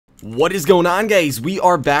What is going on, guys? We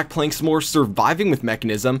are back playing some more Surviving with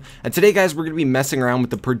Mekanism, and today, guys, we're going to be messing around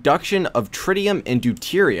with the production of Tritium and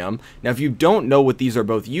Deuterium. Now, if you don't know what these are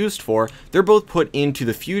both used for, they're both put into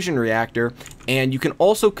the fusion reactor, and you can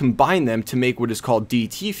also combine them to make what is called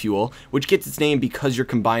DT fuel, which gets its name because you're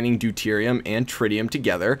combining Deuterium and Tritium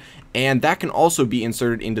together, and that can also be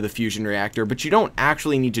inserted into the fusion reactor, but you don't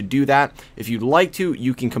actually need to do that. If you'd like to,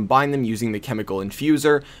 you can combine them using the chemical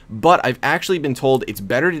infuser, but I've actually been told it's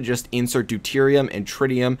better to just insert deuterium and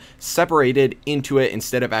tritium separated into it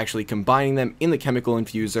instead of actually combining them in the chemical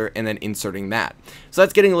infuser and then inserting that. So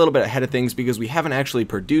that's getting a little bit ahead of things because we haven't actually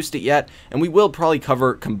produced it yet, and we will probably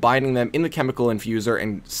cover combining them in the chemical infuser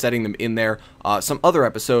and setting them in there some other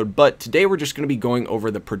episode, but today we're just going to be going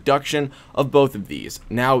over the production of both of these.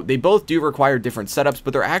 Now, they both do require different setups,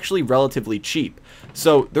 but they're actually relatively cheap.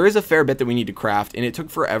 So there is a fair bit that we need to craft, and it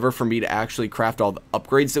took forever for me to actually craft all the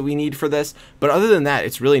upgrades that we need for this, but other than that,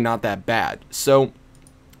 it's really not that bad. So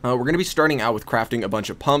we're going to be starting out with crafting a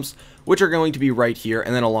bunch of pumps, which are going to be right here,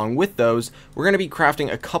 and then along with those, we're going to be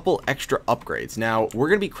crafting a couple extra upgrades. Now, we're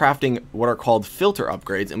going to be crafting what are called filter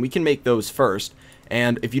upgrades, and we can make those first.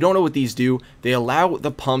 And if you don't know what these do, they allow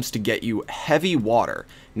the pumps to get you heavy water.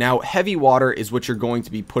 Now, heavy water is what you're going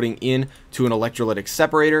to be putting in to an electrolytic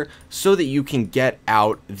separator so that you can get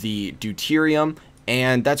out the deuterium,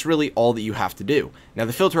 and that's really all that you have to do. Now,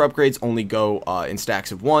 the filter upgrades only go in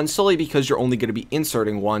stacks of one, solely because you're only going to be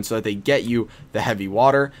inserting one so that they get you the heavy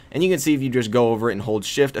water. And you can see if you just go over it and hold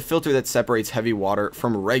shift, a filter that separates heavy water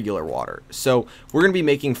from regular water. So we're going to be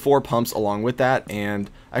making 4 pumps along with that, and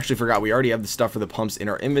I actually forgot we already have the stuff for the pumps in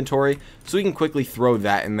our inventory, so we can quickly throw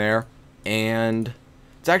that in there. And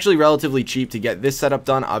it's actually relatively cheap to get this setup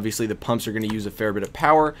done. Obviously, the pumps are going to use a fair bit of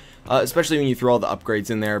power, especially when you throw all the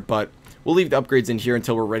upgrades in there, but we'll leave the upgrades in here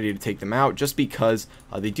until we're ready to take them out, just because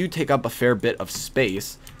they do take up a fair bit of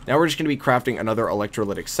space. Now we're just going to be crafting another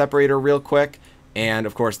electrolytic separator real quick, and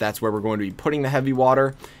of course that's where we're going to be putting the heavy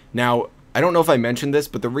water. Now, I don't know if I mentioned this,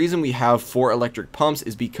 but the reason we have 4 electric pumps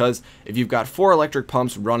is because if you've got 4 electric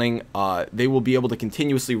pumps running, they will be able to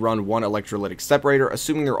continuously run 1 electrolytic separator,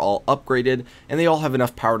 assuming they're all upgraded, and they all have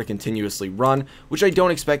enough power to continuously run, which I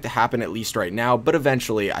don't expect to happen at least right now, but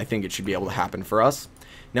eventually I think it should be able to happen for us.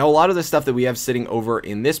 Now, a lot of the stuff that we have sitting over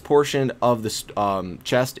in this portion of the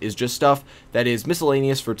chest is just stuff that is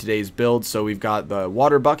miscellaneous for today's build. So we've got the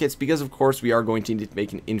water buckets because, of course, we are going to need to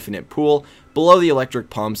make an infinite pool below the electric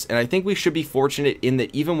pumps. And I think we should be fortunate in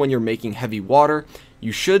that even when you're making heavy water,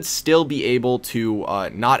 you should still be able to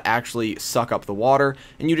not actually suck up the water,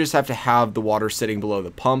 and you just have to have the water sitting below the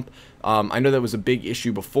pump. I know that was a big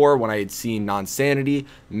issue before when I had seen Non-Sanity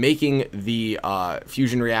making the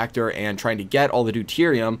fusion reactor and trying to get all the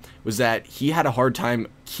deuterium, was that he had a hard time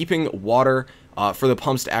keeping water for the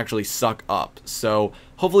pumps to actually suck up. So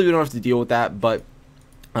hopefully we don't have to deal with that, but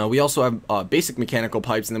we also have basic mechanical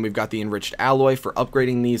pipes, and then we've got the enriched alloy for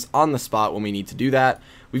upgrading these on the spot when we need to do that.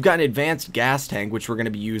 We've got an advanced gas tank, which we're going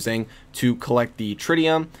to be using to collect the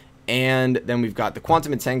tritium, and then we've got the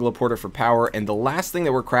quantum entangler for power, and the last thing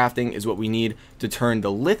that we're crafting is what we need to turn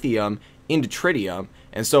the lithium into tritium.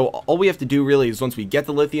 And so all we have to do really is, once we get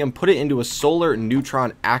the lithium, put it into a solar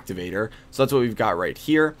neutron activator. So that's what we've got right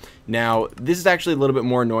here. Now, this is actually a little bit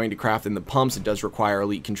more annoying to craft than the pumps. It does require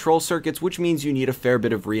elite control circuits, which means you need a fair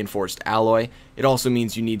bit of reinforced alloy. It also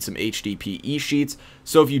means you need some HDPE sheets.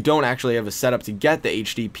 So if you don't actually have a setup to get the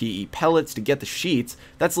HDPE pellets to get the sheets,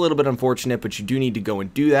 that's a little bit unfortunate, but you do need to go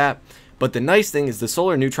and do that. But the nice thing is the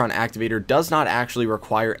solar neutron activator does not actually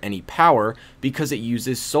require any power because it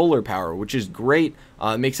uses solar power, which is great.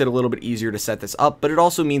 It makes it a little bit easier to set this up, but it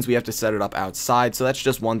also means we have to set it up outside, so that's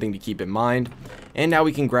just one thing to keep in mind. And now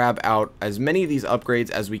we can grab out as many of these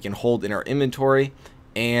upgrades as we can hold in our inventory,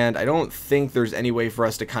 and I don't think there's any way for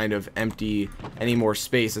us to kind of empty any more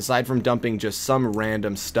space aside from dumping just some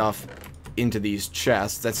random stuff into these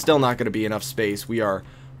chests. That's still not going to be enough space. We are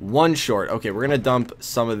 1 short. Okay, we're going to dump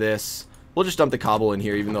some of this. We'll just dump the cobble in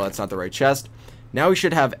here, even though that's not the right chest. Now we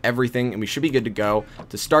should have everything, and we should be good to go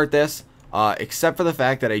to start this, except for the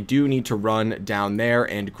fact that I do need to run down there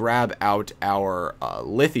and grab out our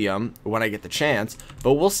lithium when I get the chance.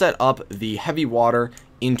 But we'll set up the heavy water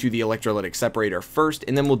into the electrolytic separator first,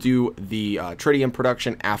 and then we'll do the tritium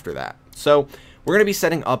production after that. So we're going to be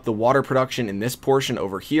setting up the water production in this portion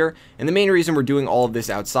over here, and the main reason we're doing all of this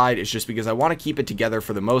outside is just because I want to keep it together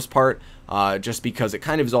for the most part, just because it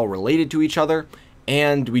kind of is all related to each other,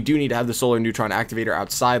 and we do need to have the solar neutron activator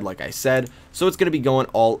outside, like I said, so it's going to be going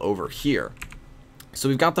all over here. So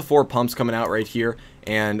we've got the 4 pumps coming out right here,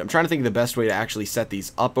 and I'm trying to think of the best way to actually set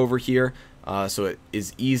these up over here, so it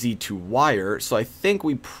is easy to wire. So I think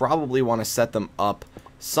we probably want to set them up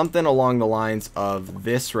something along the lines of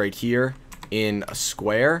this right here in a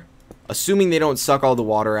square, assuming they don't suck all the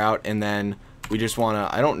water out. And then we just want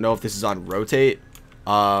to, I don't know if this is on rotate.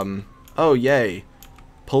 Oh, yay.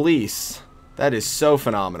 Police. That is so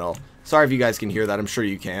phenomenal. Sorry if you guys can hear that. I'm sure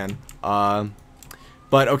you can.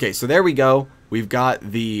 But okay, so there we go. We've got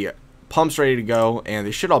the pumps ready to go, and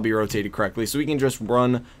they should all be rotated correctly. So we can just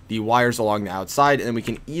run the wires along the outside, and then we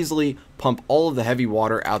can easily pump all of the heavy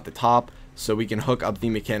water out the top. So we can hook up the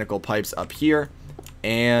mechanical pipes up here,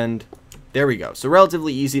 and there we go. So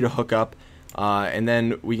relatively easy to hook up. And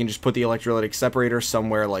then we can just put the electrolytic separator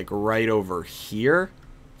somewhere like right over here.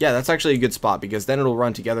 Yeah, that's actually a good spot because then it'll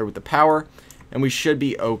run together with the power, and we should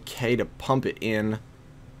be okay to pump it in,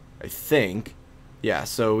 I think. Yeah,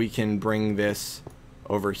 so we can bring this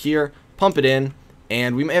over here, pump it in,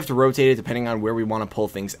 and we may have to rotate it depending on where we want to pull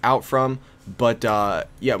things out from. But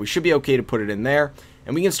yeah, we should be okay to put it in there.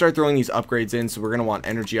 And we can start throwing these upgrades in. So we're going to want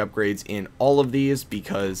energy upgrades in all of these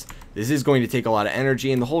because this is going to take a lot of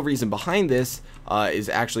energy. And the whole reason behind this is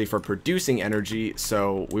actually for producing energy.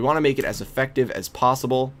 So we want to make it as effective as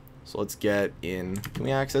possible. So let's get in. Can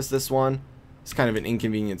we access this one? It's kind of an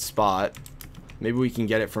inconvenient spot. Maybe we can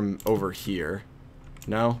get it from over here.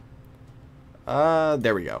 No?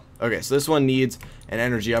 There we go. Okay, so this one needs an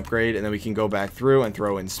energy upgrade. And then we can go back through and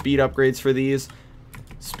throw in speed upgrades for these.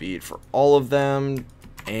 Speed for all of them,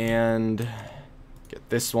 and get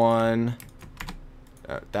this one.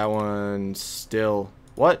 That one still.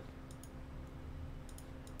 What?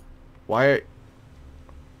 Why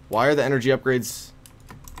are the energy upgrades?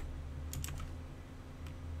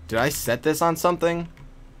 Did I set this on something?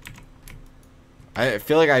 I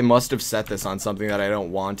feel like I must have set this on something that I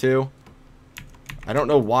don't want to. I don't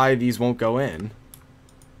know why these won't go in.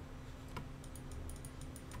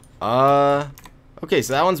 Okay,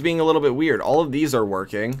 so that one's being a little bit weird. All of these are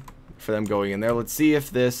working for them going in there. Let's see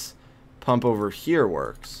if this pump over here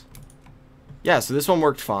works. Yeah, so this one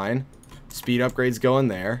worked fine. Speed upgrades go in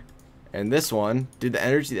there. And this one, the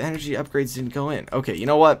energy upgrades didn't go in. Okay, you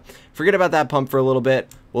know what? Forget about that pump for a little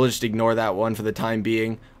bit. We'll just ignore that one for the time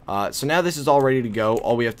being. So now this is all ready to go.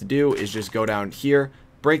 All we have to do is just go down here,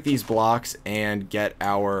 break these blocks, and get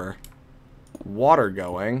our water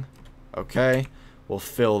going. Okay, we'll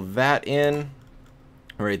fill that in.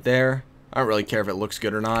 Right there. I don't really care if it looks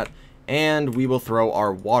good or not. And we will throw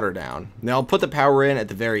our water down. Now I'll put the power in at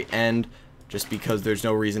the very end just because there's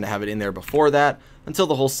no reason to have it in there before that until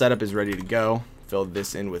the whole setup is ready to go. Fill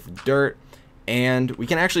this in with dirt. And we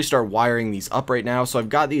can actually start wiring these up right now. So I've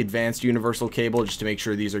got the advanced universal cable just to make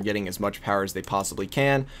sure these are getting as much power as they possibly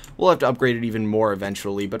can. We'll have to upgrade it even more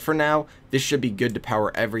eventually. But for now, this should be good to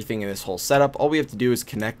power everything in this whole setup. All we have to do is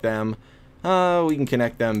connect them. We can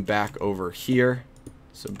connect them back over here.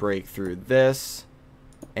 So break through this,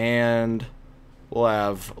 and we'll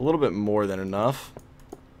have a little bit more than enough.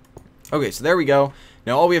 Okay, so there we go.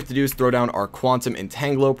 Now all we have to do is throw down our quantum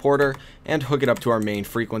entangloporter and hook it up to our main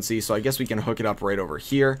frequency. So I guess we can hook it up right over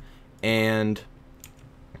here, and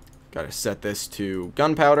gotta set this to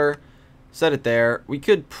gunpowder, set it there. We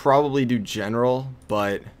could probably do general,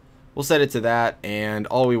 but we'll set it to that, and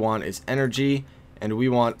all we want is energy, and we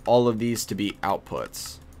want all of these to be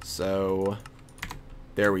outputs. So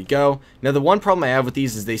there we go. Now the one problem I have with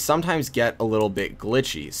these is they sometimes get a little bit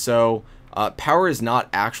glitchy. So power is not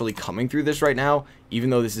actually coming through this right now, even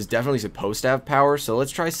though this is definitely supposed to have power. So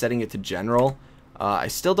let's try setting it to general. I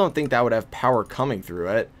still don't think that would have power coming through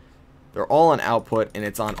it. They're all on output, and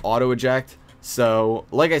it's on auto eject. So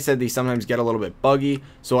like I said, these sometimes get a little bit buggy.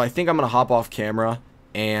 So I think I'm going to hop off camera,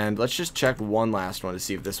 and let's just check one last one to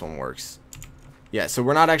see if this one works. Yeah, so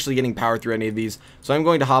we're not actually getting power through any of these. So I'm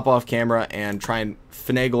going to hop off camera and try and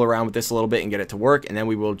finagle around with this a little bit and get it to work, and then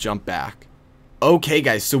we will jump back. Okay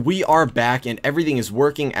guys, so we are back and everything is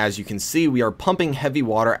working. As you can see, we are pumping heavy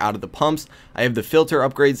water out of the pumps. I have the filter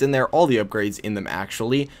upgrades in there, all the upgrades in them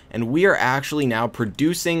actually, and we are actually now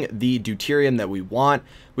producing the deuterium that we want.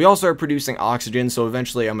 We also are producing oxygen, so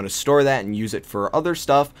eventually I'm going to store that and use it for other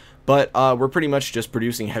stuff. But we're pretty much just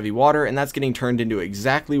producing heavy water, and that's getting turned into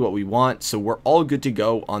exactly what we want. So we're all good to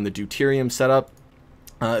go on the deuterium setup.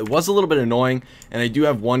 It was a little bit annoying, and I do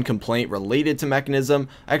have one complaint related to Mekanism.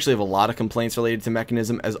 I actually have a lot of complaints related to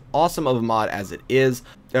Mekanism, as awesome of a mod as it is.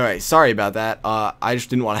 Alright, sorry about that. I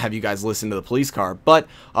just didn't want to have you guys listen to the police car. But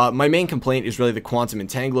my main complaint is really the quantum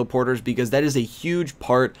entangloporters, because that is a huge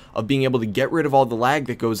part of being able to get rid of all the lag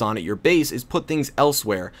that goes on at your base, is put things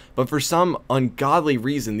elsewhere. But for some ungodly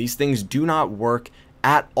reason, these things do not work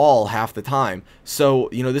at all half the time. So,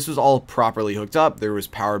 you know, this was all properly hooked up. There was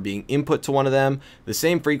power being input to one of them, the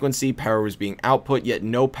same frequency, power was being output, yet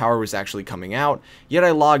no power was actually coming out. Yet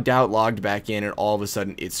I logged out, logged back in, and all of a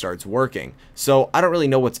sudden it starts working. So I don't really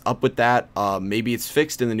know what's up with that. Maybe it's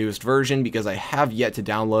fixed in the newest version, because I have yet to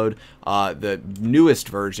download the newest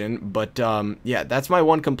version. But yeah, that's my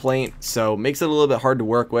one complaint. So makes it a little bit hard to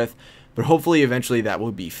work with, but hopefully eventually that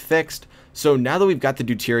will be fixed. So now that we've got the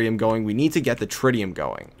deuterium going, we need to get the tritium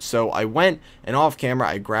going. So I went and off camera,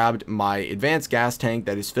 I grabbed my advanced gas tank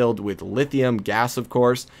that is filled with lithium gas, of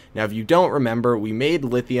course. Now, if you don't remember, we made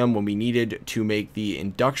lithium when we needed to make the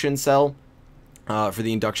induction cell for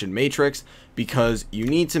the induction matrix, because you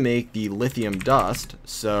need to make the lithium dust.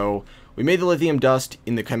 So we made the lithium dust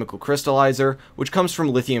in the chemical crystallizer, which comes from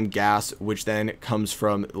lithium gas, which then comes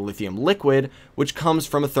from lithium liquid, which comes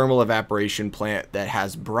from a thermal evaporation plant that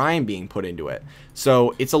has brine being put into it.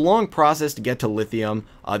 So it's a long process to get to lithium,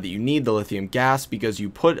 that you need the lithium gas, because you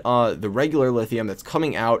put the regular lithium that's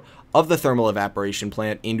coming out of the thermal evaporation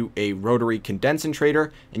plant into a rotary condensator,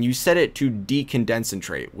 and you set it to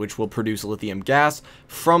decondensatrate, which will produce lithium gas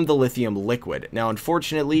from the lithium liquid. Now,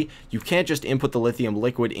 unfortunately, you can't just input the lithium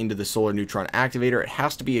liquid into the solar neutron activator. It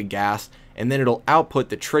has to be a gas, and then it'll output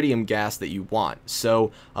the tritium gas that you want.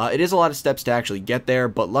 So it is a lot of steps to actually get there,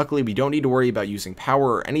 but luckily we don't need to worry about using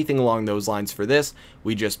power or anything along those lines for this.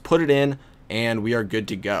 We just put it in, and we are good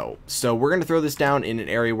to go. So we're going to throw this down in an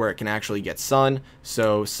area where it can actually get sun.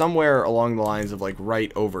 So somewhere along the lines of like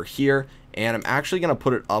right over here. And I'm actually going to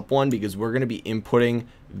put it up one, because we're going to be inputting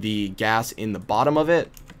the gas in the bottom of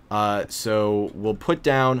it. So we'll put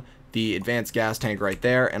down the advanced gas tank right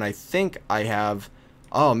there. And I think I have,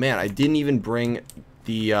 oh man, I didn't even bring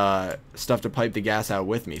the stuff to pipe the gas out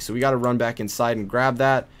with me. So we got to run back inside and grab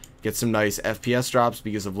that, get some nice FPS drops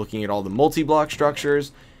because of looking at all the multi-block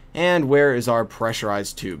structures. And where is our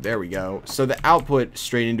pressurized tube? There we go. So the output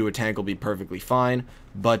straight into a tank will be perfectly fine,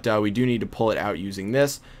 but we do need to pull it out using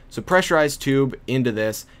this. So pressurized tube into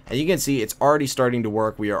this, and you can see it's already starting to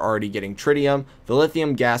work. We are already getting tritium. The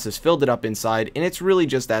lithium gas has filled it up inside, and it's really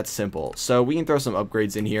just that simple. So we can throw some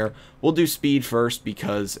upgrades in here. We'll do speed first,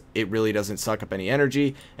 because it really doesn't suck up any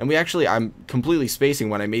energy. And we actually, I'm completely spacing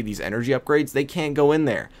when I made these energy upgrades. They can't go in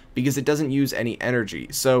there because it doesn't use any energy.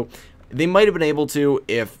 So they might have been able to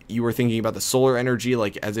if you were thinking about the solar energy,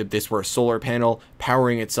 like as if this were a solar panel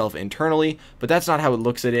powering itself internally, but that's not how it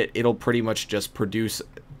looks at it. It'll pretty much just produce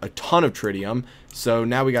a ton of tritium. So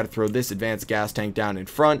now we got to throw this advanced gas tank down in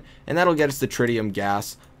front, and that'll get us the tritium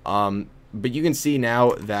gas. But you can see now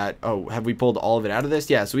that, oh, have we pulled all of it out of this?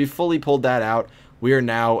 Yeah, so we've fully pulled that out. We are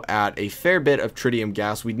now at a fair bit of tritium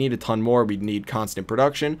gas. We'd need a ton more. We'd need constant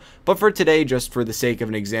production. But for today, just for the sake of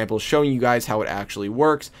an example, showing you guys how it actually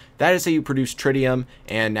works, that is how you produce tritium.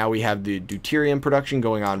 And now we have the deuterium production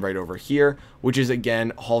going on right over here, which is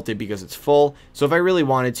again halted because it's full. So if I really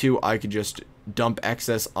wanted to, I could just dump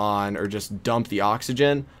excess on, or just dump the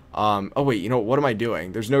oxygen. Oh wait, you know, what am I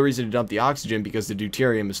doing? There's no reason to dump the oxygen because the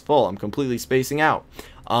deuterium is full. I'm completely spacing out.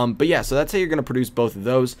 But yeah, so that's how you're going to produce both of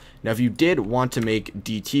those. Now, if you did want to make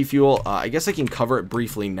DT fuel, I guess I can cover it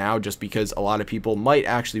briefly now, just because a lot of people might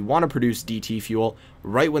actually want to produce DT fuel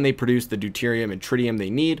right when they produce the deuterium and tritium they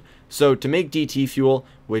need. So to make DT fuel,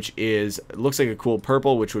 which is, looks like a cool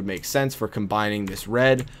purple, which would make sense for combining this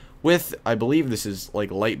red with, I believe this is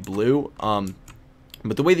like light blue.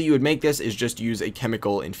 But the way that you would make this is just use a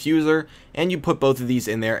chemical infuser, and you put both of these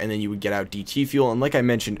in there, and then you would get out DT fuel. And like I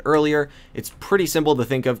mentioned earlier, it's pretty simple to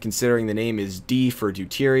think of, considering the name is D for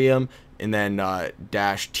deuterium, and then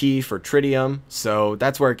 -T for tritium. So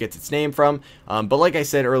that's where it gets its name from. But like I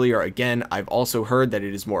said earlier, again, I've also heard that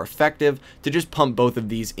it is more effective to just pump both of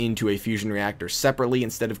these into a fusion reactor separately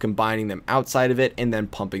instead of combining them outside of it and then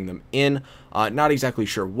pumping them in. Not exactly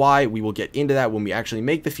sure why. We will get into that when we actually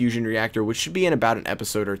make the fusion reactor, which should be in about an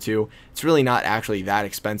episode or two. It's really not actually that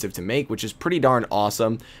expensive to make, which is pretty darn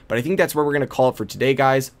awesome. But I think that's where we're going to call it for today,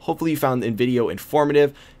 guys. Hopefully you found the video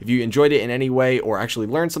informative. If you enjoyed it in any way or actually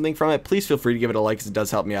learned something from it, please feel free to give it a like, because it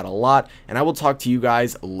does help me out a lot. And I will talk to you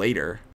guys later.